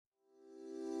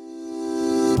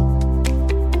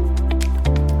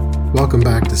welcome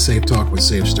back to Safe Talk with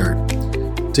Safe Start.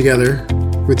 Together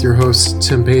with your hosts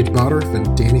Tim Page-Bowdorf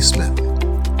and Danny Smith.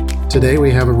 Today we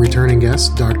have a returning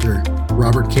guest, Dr.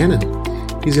 Robert Cannon.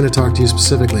 He's going to talk to you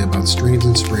specifically about strains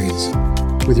and sprains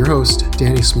with your host,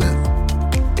 Danny Smith.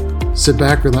 Sit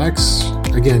back, relax,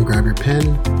 again, grab your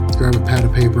pen, grab a pad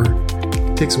of paper,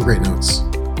 take some great notes.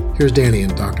 Here's Danny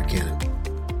and Dr. Cannon.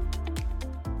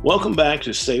 Welcome back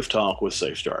to Safe Talk with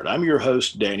Safe Start. I'm your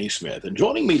host, Danny Smith, and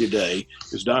joining me today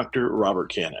is Dr.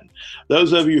 Robert Cannon.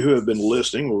 Those of you who have been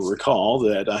listening will recall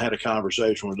that I had a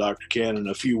conversation with Dr. Cannon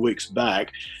a few weeks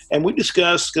back, and we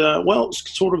discussed,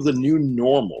 sort of the new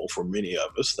normal for many of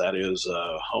us. That is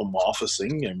home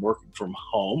officing and working from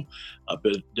home, a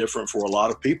bit different for a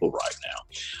lot of people right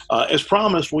now. As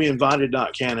promised, we invited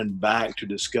Dr. Cannon back to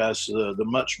discuss the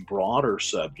much broader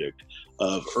subject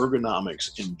of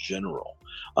ergonomics in general.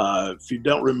 If you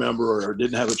don't remember or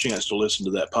didn't have a chance to listen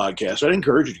to that podcast, I'd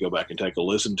encourage you to go back and take a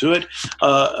listen to it.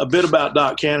 A bit about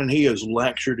Dr. Cannon. He has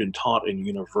lectured and taught in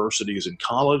universities and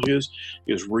colleges.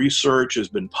 His research has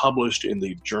been published in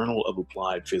the Journal of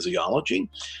Applied Physiology.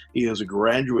 He has a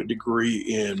graduate degree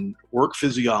in work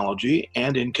physiology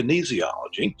and in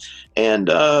kinesiology.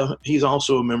 And he's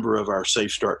also a member of our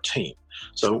Safe Start team.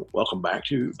 So welcome back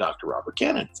to Dr. Robert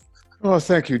Cannon. Well,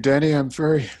 thank you, Danny. I'm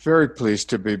very, very pleased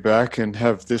to be back and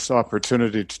have this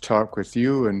opportunity to talk with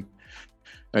you and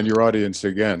your audience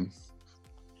again.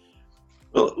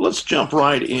 Well, let's jump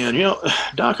right in. You know,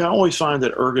 Doc, I always find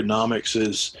that ergonomics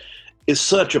is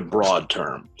such a broad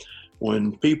term.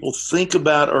 When people think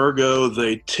about ergo,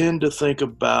 they tend to think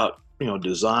about,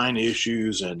 design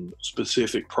issues and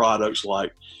specific products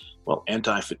like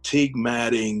anti-fatigue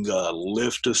matting,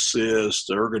 lift assist,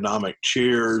 ergonomic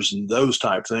chairs, and those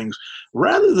type things,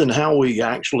 rather than how we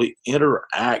actually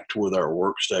interact with our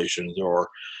workstations or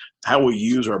how we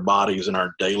use our bodies in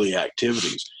our daily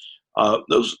activities.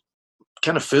 Those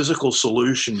kind of physical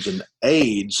solutions and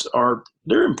aids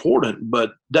they're important,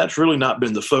 but that's really not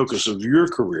been the focus of your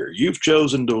career. You've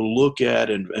chosen to look at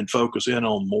and focus in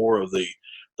on more of the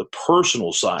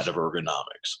personal side of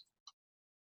ergonomics.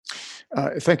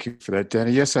 Thank you for that,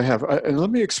 Danny. Yes, I have. And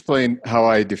let me explain how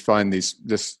I define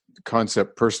this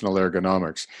concept, personal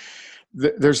ergonomics.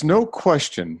 There's no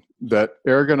question that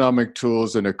ergonomic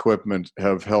tools and equipment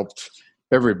have helped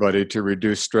everybody to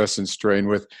reduce stress and strain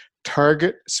with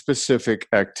target-specific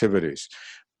activities.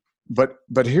 But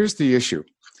here's the issue.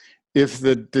 If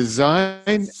the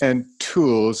design and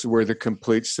tools were the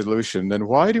complete solution, then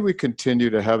why do we continue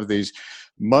to have these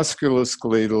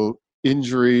musculoskeletal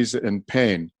injuries and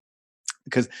pain?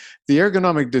 Because the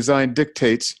ergonomic design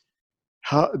dictates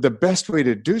how the best way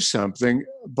to do something,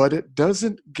 but it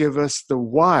doesn't give us the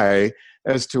why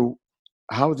as to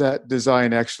how that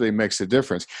design actually makes a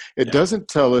difference. It doesn't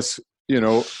tell us,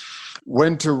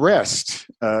 when to rest,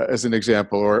 as an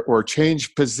example, or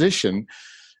change position,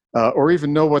 or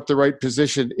even know what the right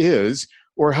position is,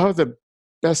 or how the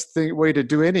best way to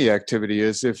do any activity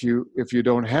is if you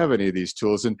don't have any of these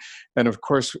tools. And of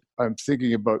course, I'm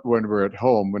thinking about when we're at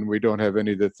home, when we don't have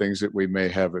any of the things that we may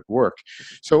have at work.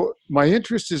 So my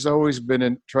interest has always been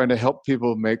in trying to help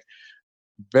people make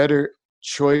better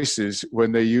choices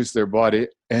when they use their body.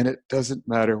 And it doesn't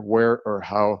matter where or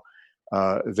how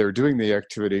they're doing the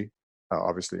activity,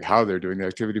 obviously how they're doing the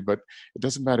activity, but it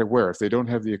doesn't matter where. If they don't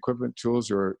have the equipment,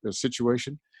 tools, or a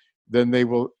situation, then they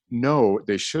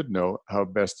should know how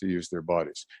best to use their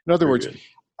bodies. In other words,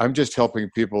 I'm just helping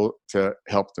people to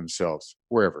help themselves,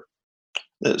 wherever.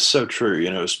 That's so true,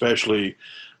 especially,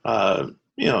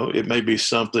 it may be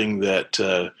something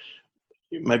that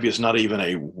maybe it's not even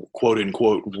a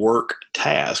quote-unquote work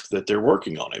task that they're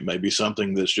working on. It may be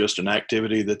something that's just an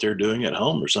activity that they're doing at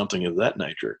home or something of that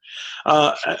nature.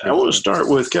 I want to start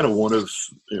with kind of one of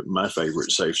my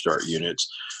favorite Safe Start units,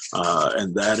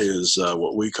 and that is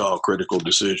what we call critical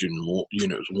decision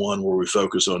units 1, where we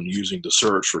focus on using the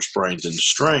search for sprains and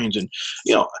strains. And,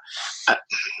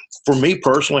 for me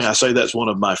personally, I say that's one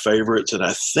of my favorites, and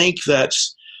I think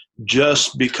that's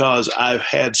just because I've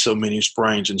had so many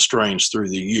sprains and strains through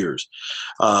the years.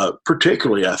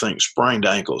 Particularly, I think sprained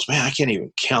ankles. Man, I can't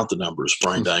even count the number of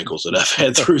sprained ankles that I've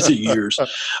had through the years.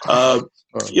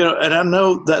 And I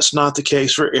know that's not the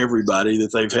case for everybody,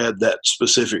 that they've had that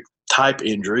specific type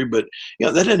injury, but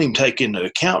that doesn't even take into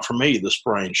account for me the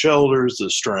sprained shoulders, the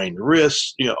strained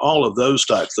wrists, all of those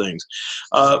type things.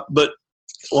 But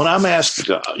when I'm asked,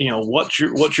 what's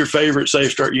your favorite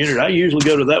Safe Start unit, I usually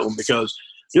go to that one because,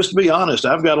 just to be honest,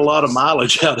 I've got a lot of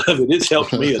mileage out of it. It's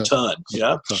helped me a ton.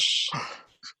 Yeah.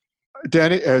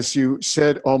 Danny, as you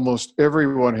said, almost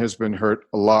everyone has been hurt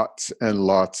lots and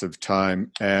lots of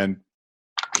time. And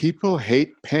people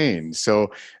hate pain.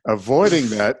 So avoiding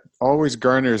that always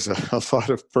garners a lot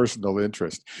of personal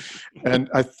interest. And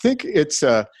I think it's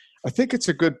a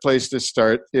good place to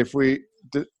start if we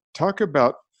talk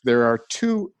about there are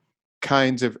two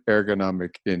kinds of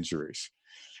ergonomic injuries.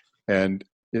 And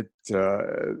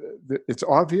it's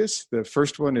obvious. The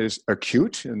first one is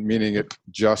acute, and meaning it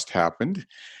just happened.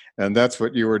 And that's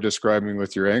what you were describing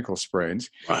with your ankle sprains.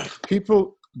 Right.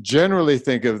 People generally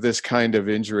think of this kind of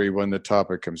injury when the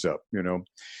topic comes up.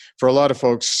 For a lot of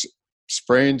folks,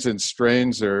 sprains and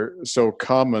strains are so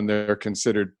common they're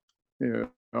considered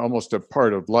almost a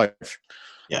part of life.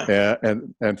 Yeah.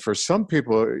 And for some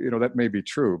people, that may be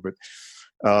true,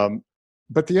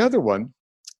 but the other one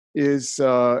is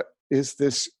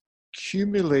this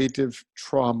cumulative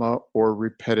trauma or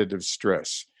repetitive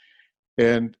stress,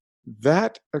 and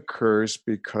that occurs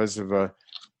because of a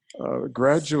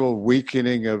gradual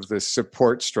weakening of the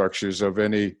support structures of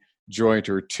any joint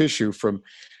or tissue from,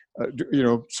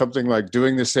 something like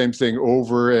doing the same thing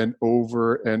over and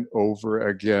over and over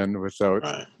again without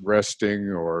resting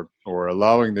or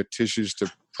allowing the tissues to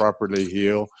properly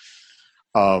heal.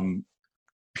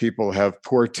 People have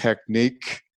poor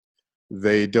technique.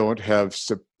 They don't have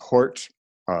support,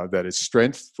 that is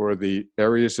strength for the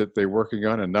areas that they're working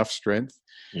on, enough strength.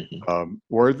 Mm-hmm.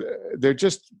 Or they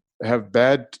just have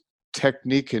bad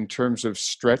technique in terms of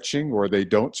stretching, or they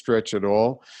don't stretch at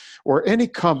all, or any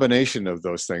combination of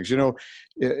those things.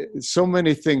 So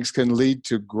many things can lead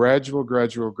to gradual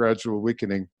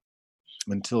weakening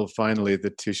until finally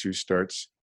the tissue starts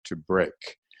to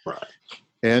break. Right.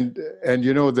 And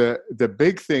the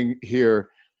big thing here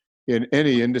in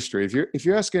any industry, if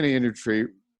you ask any industry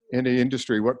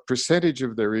what percentage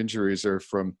of their injuries are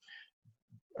from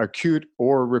acute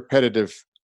or repetitive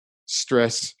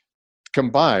stress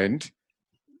combined,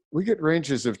 we get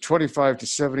ranges of 25 to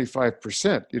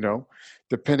 75%,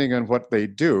 depending on what they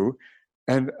do.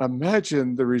 And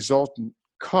imagine the resultant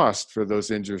cost for those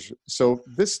injuries. So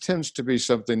this tends to be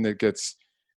something that gets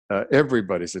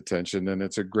everybody's attention, and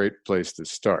it's a great place to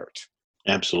start.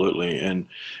 Absolutely. And,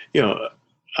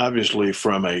 obviously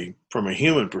from a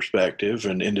human perspective,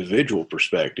 an individual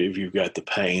perspective, you've got the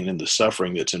pain and the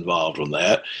suffering that's involved in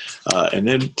that. And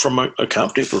then from a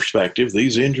company perspective,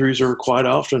 these injuries are quite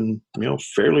often,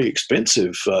 fairly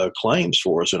expensive claims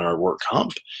for us in our work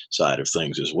comp side of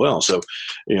things as well. So,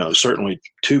 certainly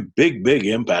two big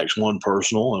impacts, one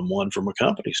personal and one from a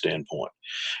company standpoint.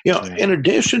 In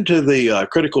addition to the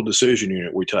critical decision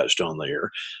unit we touched on there,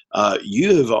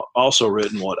 you have also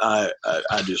written what I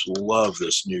just love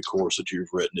this new course that you've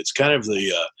written. It's kind of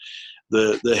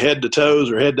the head to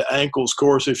toes or head to ankles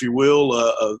course, if you will,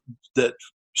 that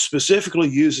specifically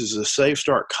uses the Safe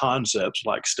Start concepts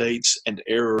like states and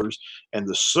errors and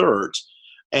the certs,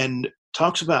 and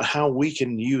talks about how we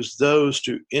can use those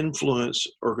to influence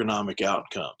ergonomic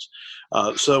outcomes.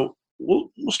 So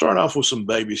we'll start off with some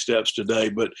baby steps today,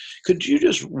 but could you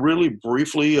just really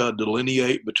briefly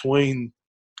delineate between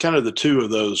kind of the two of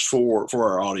those for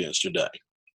our audience today?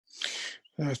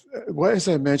 Well, as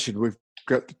I mentioned, we've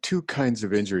got the two kinds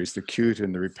of injuries, the acute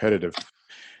and the repetitive.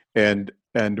 And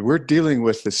we're dealing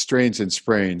with the strains and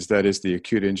sprains, that is the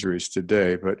acute injuries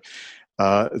today. But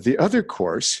the other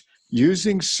course,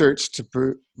 using certs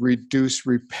to reduce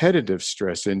repetitive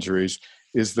stress injuries,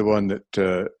 is the one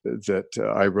that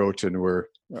I wrote and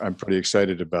I'm pretty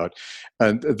excited about.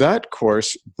 And that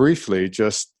course briefly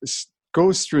just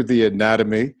goes through the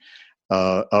anatomy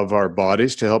of our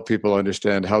bodies to help people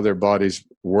understand how their bodies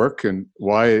work and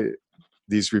why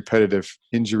these repetitive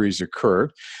injuries occur,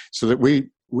 so that we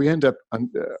end up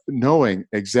knowing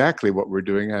exactly what we're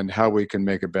doing and how we can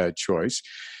make a bad choice.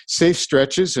 Safe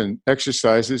stretches and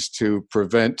exercises to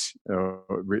prevent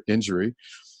injury,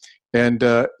 and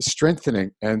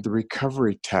strengthening and the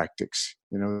recovery tactics,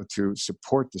 to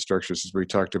support the structures, as we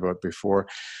talked about before.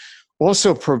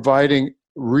 Also providing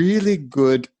really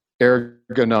good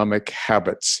ergonomic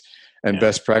habits and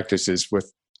best practices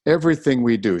with everything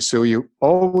we do, so you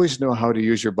always know how to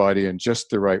use your body in just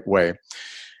the right way,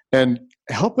 and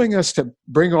helping us to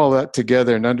bring all that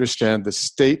together and understand the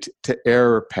state to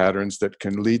error patterns that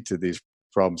can lead to these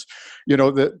problems.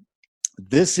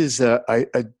 This is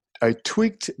I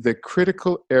tweaked the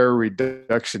critical error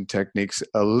reduction techniques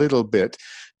a little bit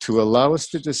to allow us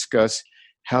to discuss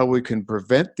how we can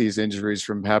prevent these injuries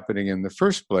from happening in the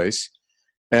first place,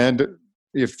 and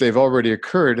if they've already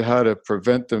occurred, how to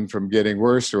prevent them from getting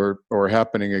worse or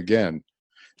happening again.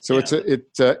 So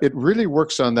it really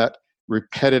works on that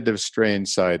repetitive strain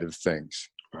side of things.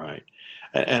 Right.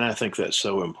 And I think that's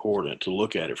so important to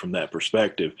look at it from that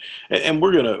perspective. And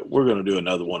we're gonna do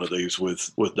another one of these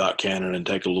with Doc Cannon and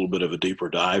take a little bit of a deeper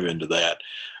dive into that.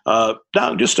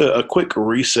 Doc, just a quick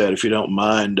reset, if you don't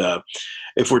mind.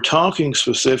 If we're talking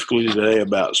specifically today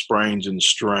about sprains and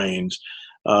strains,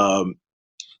 um,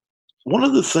 one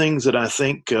of the things that I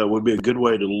think would be a good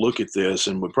way to look at this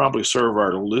and would probably serve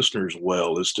our listeners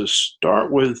well is to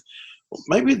start with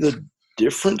maybe the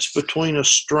difference between a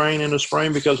strain and a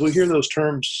sprain, because we hear those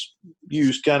terms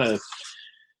used kind of,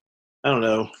 I don't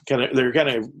know, they're kind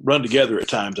of run together at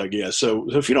times, I guess. So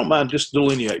if you don't mind, just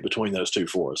delineate between those two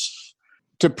for us.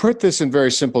 To put this in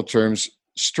very simple terms,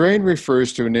 strain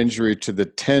refers to an injury to the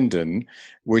tendon,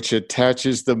 which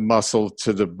attaches the muscle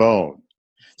to the bone.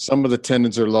 Some of the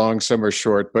tendons are long, some are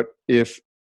short, but if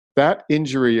that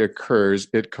injury occurs,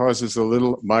 it causes a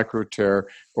little micro tear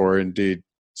or indeed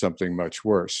something much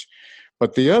worse.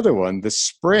 But the other one, the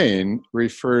sprain,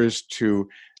 refers to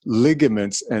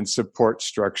ligaments and support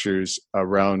structures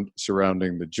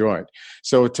surrounding the joint.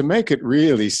 So to make it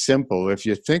really simple, if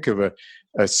you think of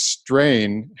a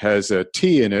strain has a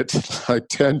T in it, like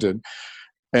tendon,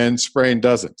 and sprain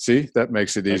doesn't. See, that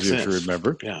makes it easier to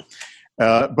remember. Yeah.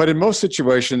 But in most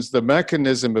situations, the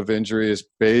mechanism of injury is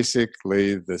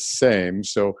basically the same.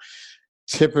 So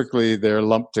typically they're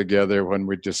lumped together when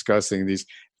we're discussing these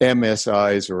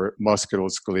MSIs or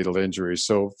musculoskeletal injuries.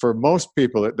 So for most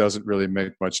people, it doesn't really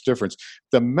make much difference.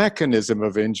 The mechanism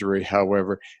of injury,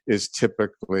 however, is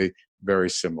typically very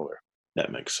similar.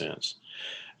 That makes sense.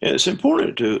 And it's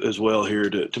important to, as well here,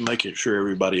 to make sure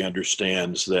everybody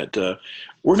understands that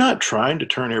we're not trying to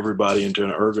turn everybody into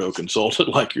an ergo consultant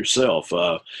like yourself,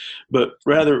 but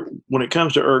rather when it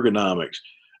comes to ergonomics,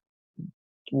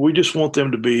 we just want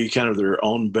them to be kind of their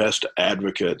own best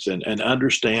advocates and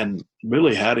understand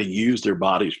really how to use their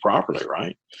bodies properly,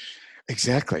 right?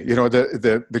 Exactly. You know,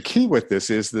 the key with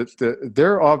this is that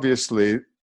they're obviously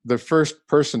the first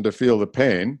person to feel the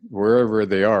pain wherever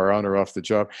they are, on or off the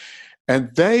job.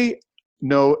 And they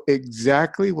know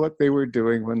exactly what they were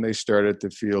doing when they started to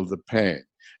feel the pain.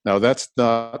 Now, that's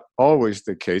not always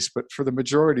the case, but for the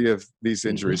majority of these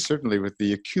injuries, certainly with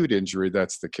the acute injury,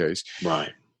 that's the case.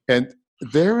 Right. And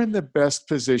they're in the best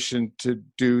position to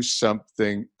do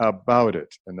something about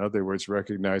it. In other words,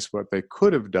 recognize what they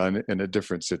could have done in a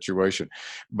different situation.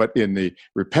 But in the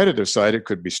repetitive side, it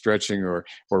could be stretching or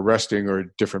resting or a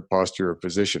different posture or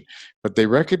position. But they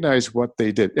recognize what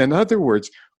they did. In other words,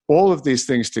 all of these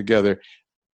things together,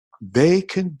 they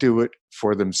can do it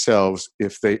for themselves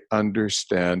if they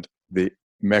understand the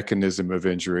mechanism of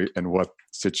injury and what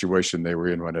situation they were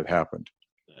in when it happened.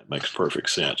 That makes perfect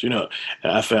sense. You know,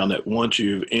 I found that once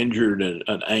you've injured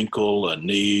an ankle, a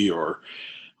knee, or,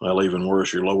 well, even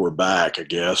worse, your lower back, I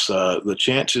guess, the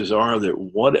chances are that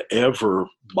whatever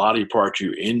body part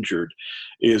you injured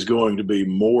is going to be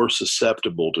more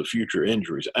susceptible to future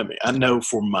injuries. I mean, I know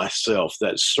for myself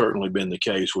that's certainly been the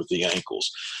case with the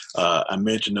ankles. I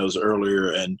mentioned those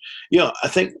earlier. And, you know, I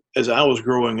think as I was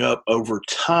growing up over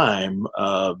time,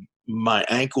 my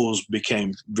ankles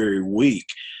became very weak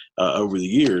over the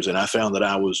years. And I found that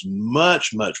I was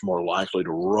much, much more likely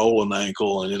to roll an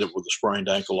ankle and end up with a sprained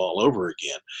ankle all over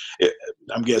again.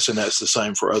 I'm guessing that's the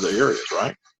same for other areas,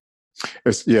 right?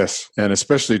 Yes, and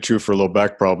especially true for low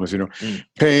back problems. You know,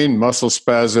 pain, muscle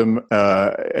spasm,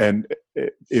 and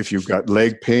if you've got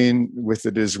leg pain with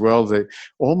it as well, they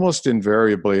almost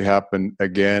invariably happen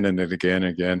again and again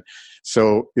and again.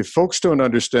 So if folks don't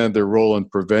understand their role in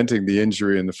preventing the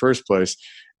injury in the first place,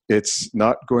 it's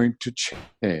not going to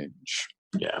change.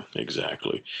 Yeah,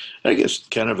 exactly. I guess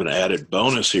kind of an added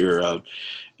bonus here,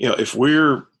 you know, if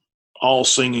we're all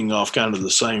singing off kind of the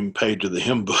same page of the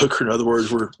hymn book, or in other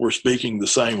words, we're speaking the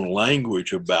same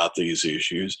language about these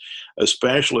issues,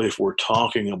 especially if we're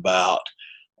talking about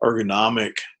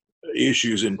ergonomic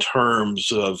issues in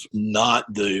terms of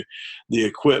not the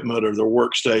equipment or the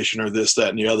workstation or this, that,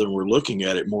 and the other. And we're looking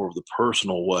at it more of the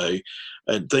personal way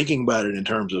and thinking about it in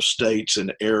terms of states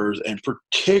and errors, and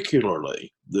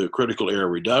particularly the critical error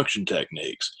reduction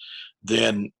techniques,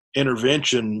 then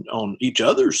intervention on each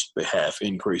other's behalf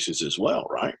increases as well,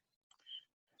 right?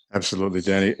 Absolutely,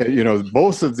 Danny. You know,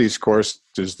 both of these courses,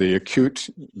 the acute,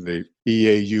 the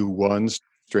EAU1s,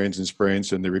 strains and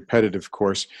sprains, and the repetitive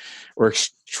course, are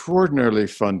extraordinarily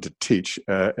fun to teach,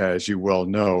 as you well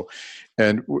know.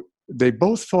 And they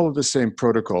both follow the same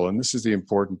protocol, and this is the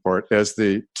important part, as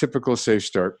the typical Safe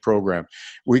Start program.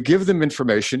 We give them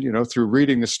information, you know, through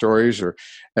reading the stories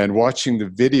and watching the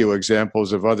video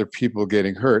examples of other people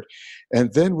getting hurt,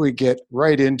 and then we get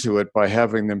right into it by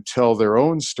having them tell their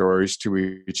own stories to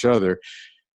each other,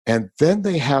 and then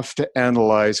they have to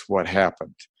analyze what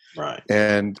happened. Right.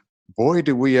 And boy,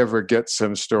 do we ever get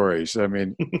some stories. I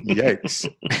mean, yikes.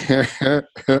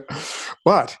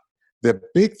 But the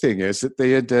big thing is that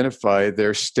they identify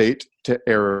their state to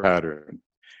error pattern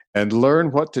and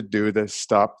learn what to do to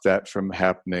stop that from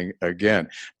happening again.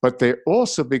 But they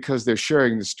also, because they're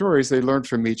sharing the stories, they learn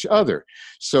from each other.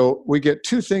 So we get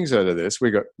two things out of this.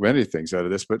 We got many things out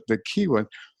of this, but the key one,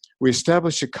 we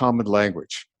establish a common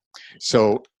language.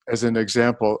 So as an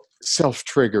example,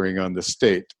 self-triggering on the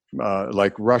state,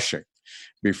 like rushing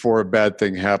before a bad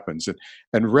thing happens,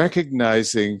 and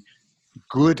recognizing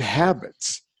good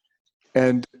habits.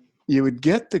 And you would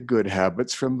get the good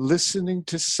habits from listening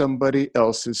to somebody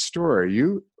else's story.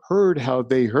 You heard how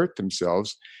they hurt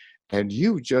themselves, and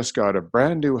you just got a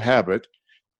brand new habit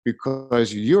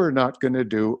because you're not going to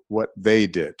do what they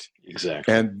did.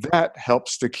 Exactly. And that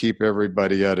helps to keep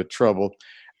everybody out of trouble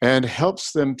and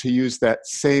helps them to use that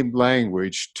same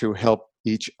language to help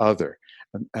each other.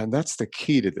 And that's the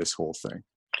key to this whole thing.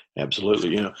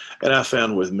 Absolutely. And I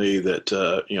found with me that,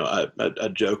 I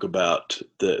joke about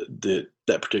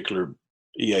that particular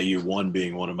EAU-1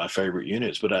 being one of my favorite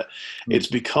units, but it's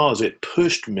because it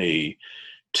pushed me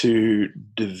to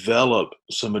develop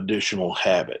some additional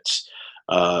habits.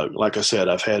 Like I said,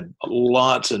 I've had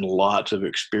lots and lots of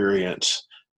experience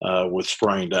with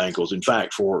sprained ankles. In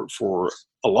fact, for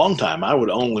a long time, I would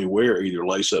only wear either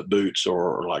lace-up boots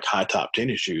or like high-top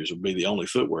tennis shoes would be the only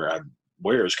footwear I'd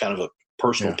wear as kind of a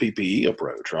personal PPE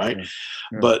approach, right?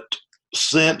 Yeah. But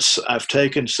since I've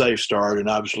taken SafeStart and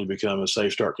obviously become a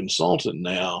SafeStart consultant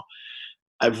now,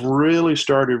 I've really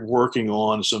started working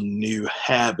on some new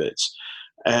habits.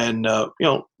 And,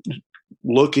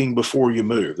 looking before you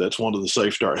move. That's one of the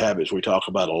SafeStart habits we talk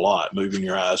about a lot, moving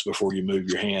your eyes before you move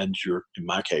your hands, in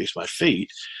my case, my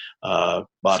feet,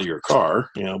 body or car,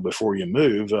 before you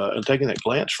move, and taking that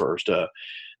glance first.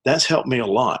 That's helped me a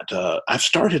lot. I've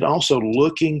started also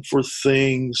looking for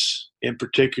things in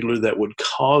particular that would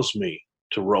cause me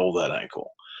to roll that ankle.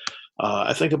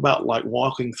 I think about like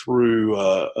walking through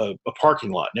a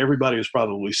parking lot, and everybody has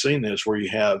probably seen this, where you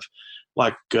have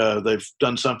like they've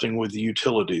done something with the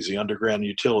utilities, the underground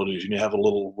utilities, and you have a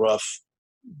little rough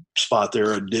spot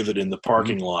there, a divot in the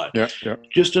parking lot. Yeah.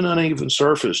 Just an uneven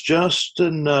surface, just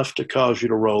enough to cause you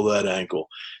to roll that ankle.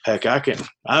 Heck, I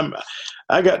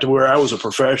got to where I was a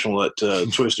professional at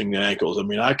twisting the ankles. I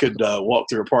mean, I could walk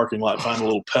through a parking lot, find a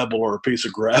little pebble or a piece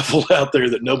of gravel out there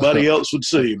that nobody else would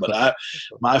see, but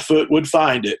my foot would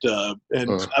find it.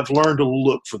 And I've learned to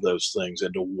look for those things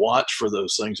and to watch for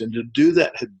those things and to do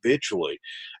that habitually.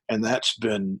 And that's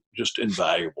been just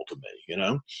invaluable to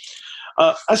me,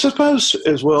 I suppose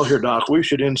as well here, Doc, we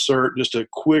should insert just a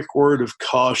quick word of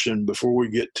caution before we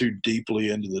get too deeply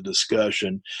into the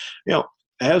discussion.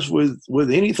 As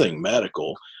with anything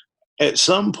medical, at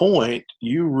some point,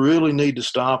 you really need to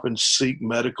stop and seek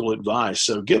medical advice.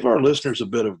 So give our listeners a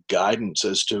bit of guidance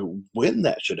as to when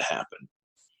that should happen.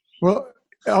 Well,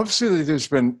 obviously,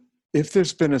 if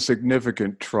there's been a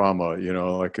significant trauma,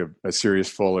 like a serious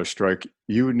fall or strike,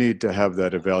 you need to have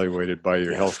that evaluated by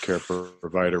your healthcare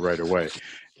provider right away.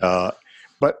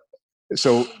 But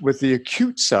so with the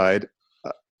acute side,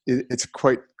 it's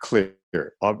quite clear.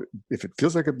 If it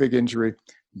feels like a big injury,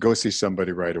 go see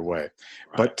somebody right away.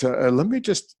 Right. But let me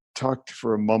just talk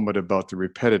for a moment about the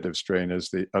repetitive strain as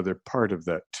the other part of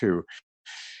that too.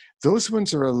 Those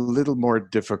ones are a little more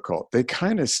difficult. They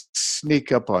kind of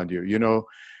sneak up on you,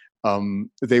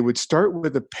 They would start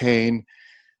with a pain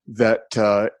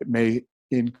that may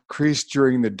increase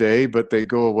during the day, but they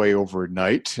go away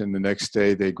overnight. And the next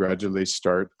day they gradually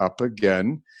start up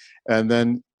again. And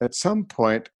then at some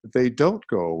point, they don't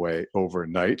go away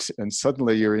overnight. And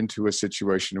suddenly you're into a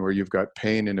situation where you've got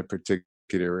pain in a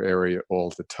particular area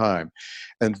all the time.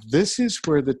 And this is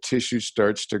where the tissue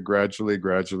starts to gradually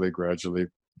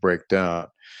break down.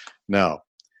 Now,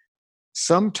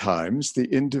 sometimes the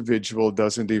individual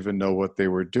doesn't even know what they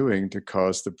were doing to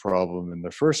cause the problem in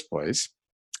the first place.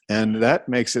 And that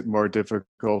makes it more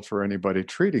difficult for anybody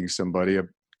treating somebody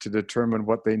to determine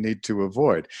what they need to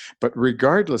avoid. But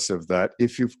regardless of that,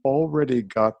 if you've already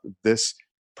got this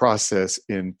process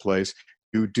in place,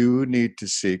 you do need to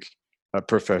seek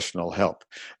professional help.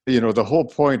 The whole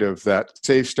point of that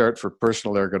SafeStart for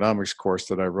Personal Ergonomics course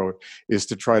that I wrote is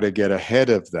to try to get ahead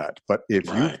of that. But if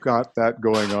you've got that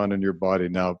going on in your body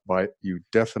now, you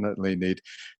definitely need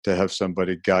to have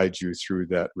somebody guide you through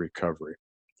that recovery.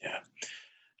 Yeah,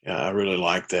 I really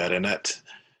like that. And that,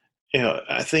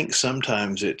 I think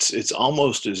sometimes it's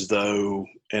almost as though,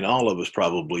 and all of us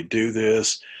probably do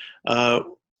this,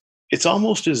 it's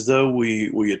almost as though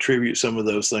we attribute some of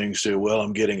those things to, well,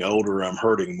 I'm getting older, I'm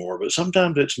hurting more. But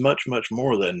sometimes it's much, much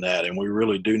more than that. And we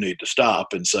really do need to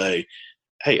stop and say,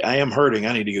 hey, I am hurting.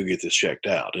 I need to go get this checked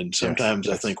out. And sometimes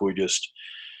yes. I think we just,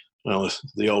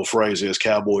 the old phrase is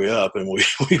cowboy up, and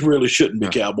we really shouldn't be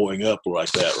cowboying up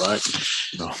like that, right?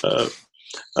 No.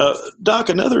 Doc,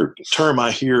 another term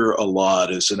I hear a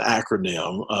lot is an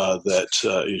acronym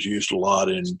that is used a lot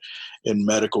in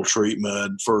medical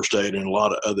treatment, first aid, and a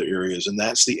lot of other areas, and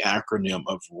that's the acronym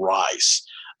of RICE.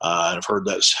 And I've heard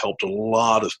that's helped a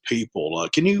lot of people.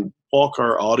 Can you walk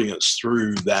our audience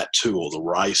through that tool, the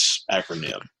RICE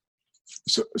acronym?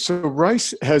 So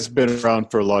RICE has been around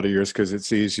for a lot of years because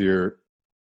it's easier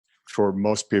for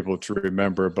most people to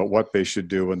remember about what they should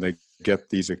do when they get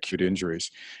these acute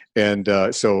injuries. And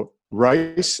so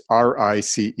RICE,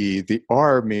 R-I-C-E, the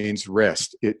R means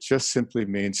rest. It just simply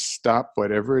means stop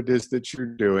whatever it is that you're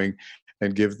doing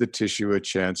and give the tissue a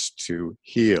chance to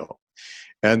heal.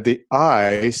 And the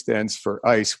I stands for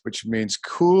ice, which means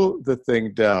cool the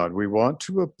thing down. We want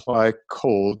to apply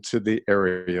cold to the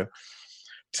area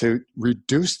to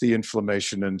reduce the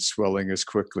inflammation and swelling as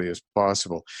quickly as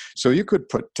possible. So you could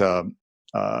put a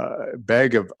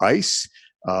bag of ice.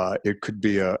 It could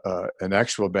be an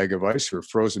actual bag of ice or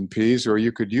frozen peas, or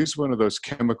you could use one of those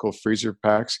chemical freezer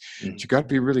packs. Mm-hmm. You got to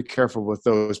be really careful with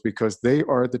those because they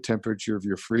are the temperature of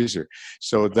your freezer.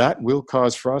 So that will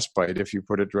cause frostbite if you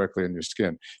put it directly on your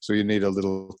skin. So you need a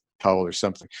little towel or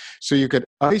something. So you could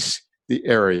ice the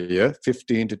area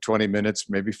 15 to 20 minutes,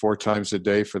 maybe 4 times a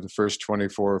day for the first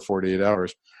 24 or 48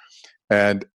 hours.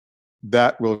 And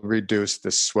that will reduce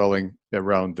the swelling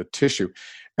around the tissue.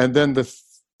 And then the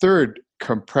third,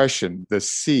 compression, the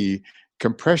C,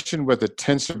 compression with a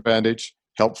tensor bandage,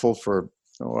 helpful for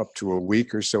up to a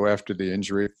week or so after the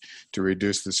injury to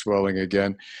reduce the swelling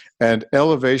again. And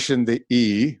elevation, the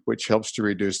E, which helps to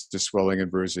reduce the swelling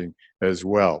and bruising as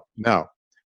well. Now,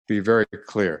 be very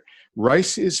clear.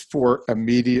 RICE is for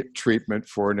immediate treatment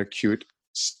for an acute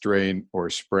strain or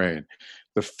sprain.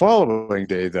 The following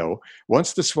day, though,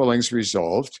 once the swelling's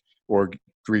resolved or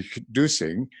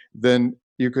reducing, then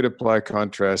you could apply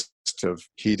contrast of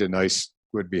heat and ice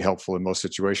would be helpful in most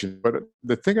situations. But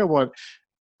the thing I want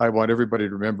everybody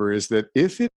to remember is that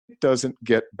if it doesn't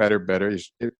get better,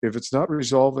 if it's not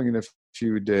resolving in a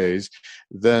few days,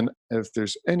 then if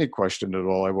there's any question at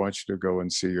all, I want you to go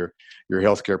and see your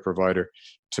healthcare provider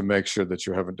to make sure that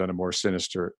you haven't done a more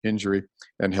sinister injury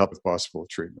and help with possible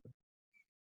treatment.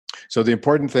 So the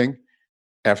important thing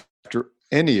after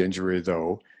any injury,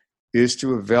 though, is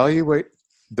to evaluate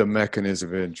the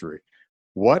mechanism of injury.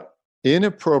 What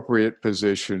inappropriate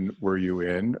position were you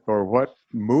in, or what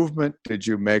movement did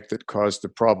you make that caused the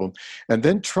problem? And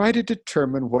then try to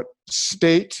determine what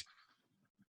state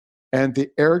and the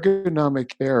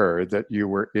ergonomic error that you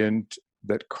were in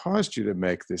that caused you to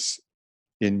make this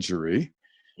injury.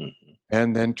 Mm-hmm.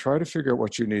 And then try to figure out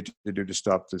what you need to do to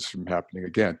stop this from happening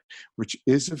again, which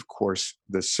is, of course,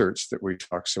 the search that we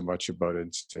talk so much about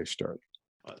in Safe Start.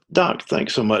 Doc,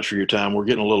 thanks so much for your time. We're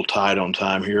getting a little tight on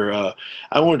time here.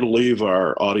 I wanted to leave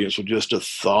our audience with just a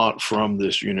thought from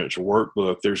this unit's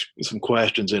workbook. There's some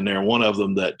questions in there. One of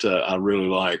them that I really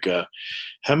like.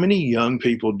 How many young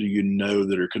people do you know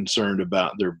that are concerned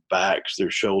about their backs,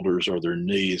 their shoulders, or their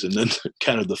knees? And then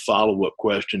kind of the follow-up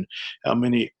question, how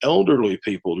many elderly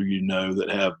people do you know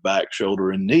that have back, shoulder,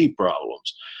 and knee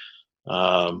problems?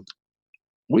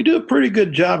 We do a pretty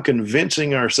good job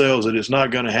convincing ourselves that it's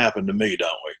not going to happen to me,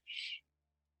 don't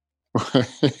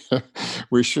we?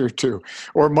 We sure do.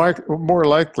 Or more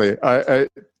likely, and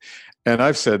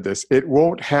I've said this, it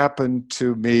won't happen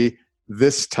to me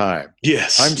this time.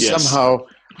 Yes. I'm somehow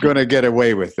going to get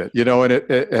away with it,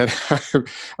 and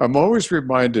I'm always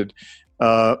reminded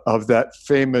of that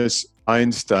famous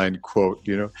Einstein quote,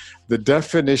 the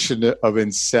definition of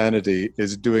insanity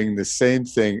is doing the same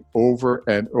thing over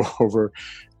and over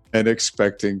and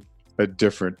expecting a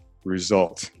different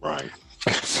result. Right.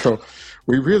 So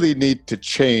we really need to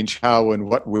change how and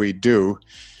what we do,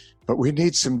 but we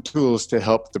need some tools to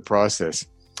help the process.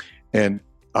 And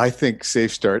I think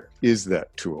Safe Start is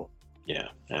that tool. Yeah,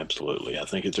 absolutely. I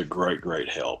think it's a great, great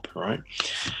help, right?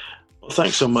 Well,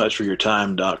 thanks so much for your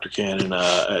time, Dr. Cannon.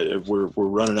 We're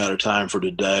running out of time for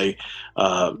today.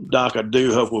 Doc, I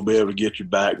do hope we'll be able to get you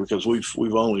back because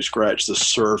we've only scratched the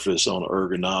surface on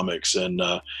ergonomics. And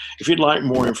if you'd like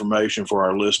more information for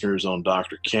our listeners on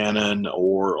Dr. Cannon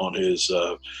or on his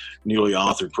newly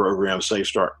authored program, Safe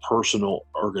Start Personal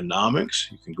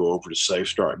Ergonomics, you can go over to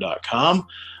safestart.com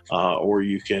or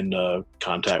you can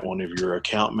contact one of your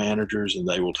account managers and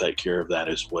they will take care of that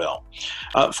as well.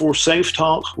 For Safe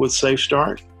Talk with Safe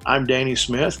Start, I'm Danny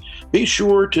Smith. Be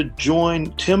sure to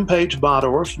join Tim Page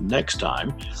Bottorff next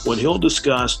time when he'll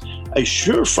discuss a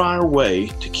surefire way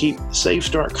to keep Safe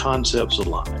Start concepts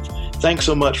alive. Thanks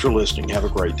so much for listening. Have a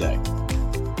great day.